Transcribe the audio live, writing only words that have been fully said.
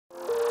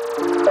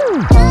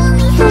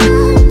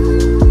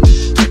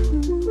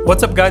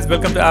What's up guys,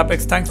 welcome to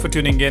Apex. Thanks for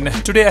tuning in.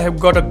 Today I have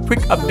got a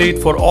quick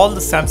update for all the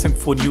Samsung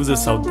phone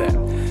users out there.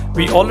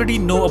 We already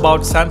know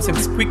about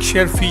Samsung's quick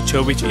share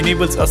feature, which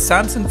enables a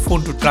Samsung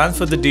phone to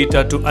transfer the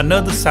data to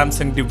another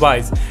Samsung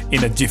device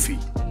in a jiffy.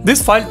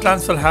 This file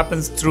transfer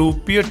happens through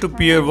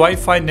peer-to-peer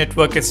Wi-Fi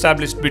network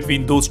established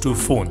between those two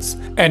phones.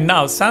 And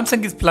now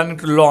Samsung is planning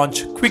to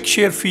launch quick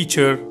share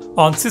feature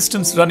on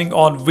systems running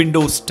on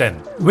Windows 10,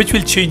 which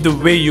will change the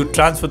way you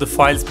transfer the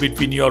files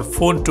between your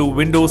phone to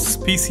Windows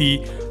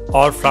PC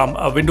or from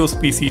a Windows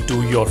PC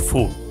to your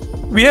phone.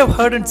 We have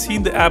heard and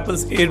seen the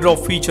Apple's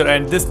AirDrop feature,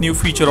 and this new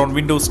feature on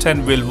Windows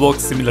 10 will work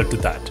similar to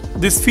that.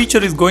 This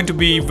feature is going to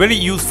be very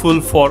useful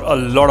for a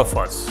lot of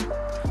us.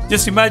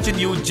 Just imagine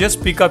you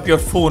just pick up your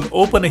phone,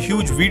 open a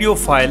huge video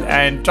file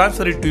and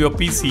transfer it to your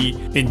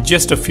PC in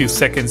just a few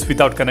seconds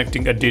without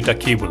connecting a data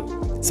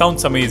cable.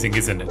 Sounds amazing,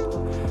 isn't it?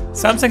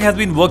 Samsung has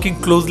been working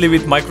closely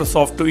with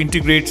Microsoft to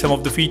integrate some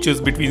of the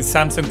features between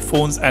Samsung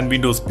phones and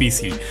Windows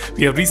PC.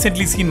 We have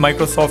recently seen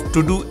Microsoft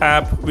To Do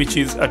app, which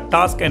is a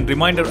task and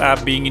reminder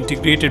app, being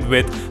integrated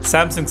with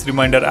Samsung's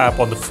reminder app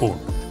on the phone.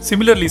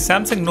 Similarly,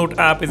 Samsung Note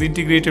app is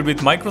integrated with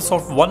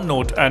Microsoft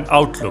OneNote and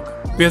Outlook.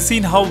 We have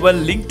seen how well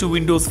Link to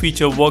Windows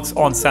feature works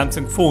on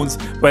Samsung phones,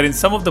 wherein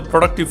some of the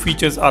productive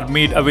features are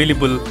made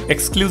available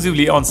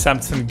exclusively on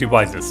Samsung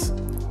devices.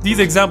 These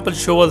examples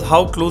show us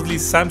how closely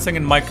Samsung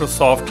and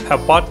Microsoft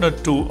have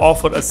partnered to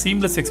offer a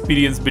seamless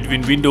experience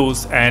between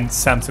Windows and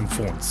Samsung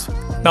phones.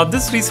 Now,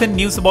 this recent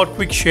news about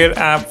Quick Share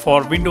app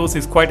for Windows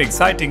is quite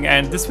exciting,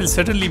 and this will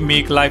certainly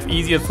make life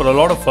easier for a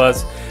lot of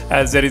us,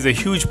 as there is a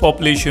huge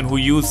population who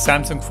use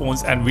Samsung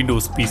phones and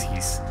Windows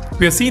PCs.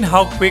 We have seen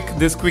how quick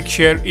this Quick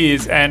Share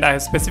is, and I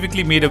have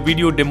specifically made a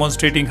video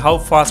demonstrating how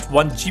fast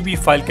 1 GB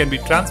file can be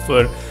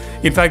transferred.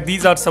 In fact,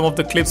 these are some of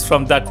the clips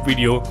from that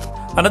video.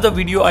 Another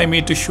video I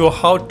made to show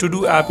how To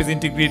Do app is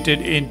integrated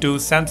into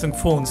Samsung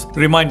phone's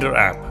reminder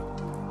app.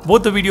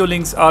 Both the video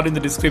links are in the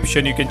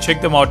description. You can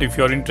check them out if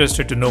you are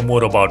interested to know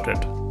more about it.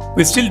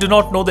 We still do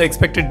not know the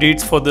expected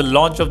dates for the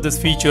launch of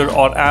this feature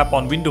or app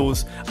on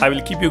Windows. I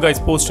will keep you guys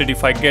posted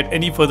if I get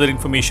any further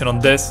information on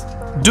this.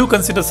 Do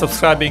consider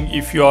subscribing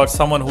if you are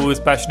someone who is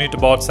passionate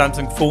about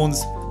Samsung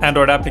phones,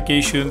 Android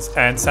applications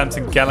and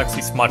Samsung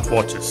Galaxy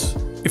smartwatches.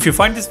 If you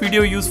find this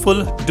video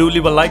useful, do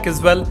leave a like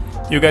as well.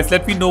 You guys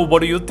let me know,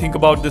 what do you think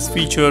about this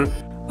feature?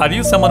 Are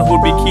you someone who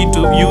would be keen to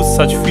use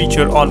such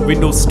feature on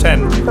Windows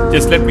 10?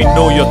 Just let me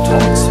know your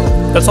thoughts.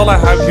 That's all I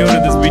have here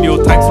in this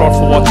video. Thanks a lot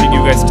for watching. You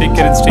guys take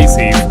care and stay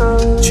safe.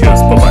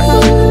 Cheers.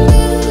 Bye-bye.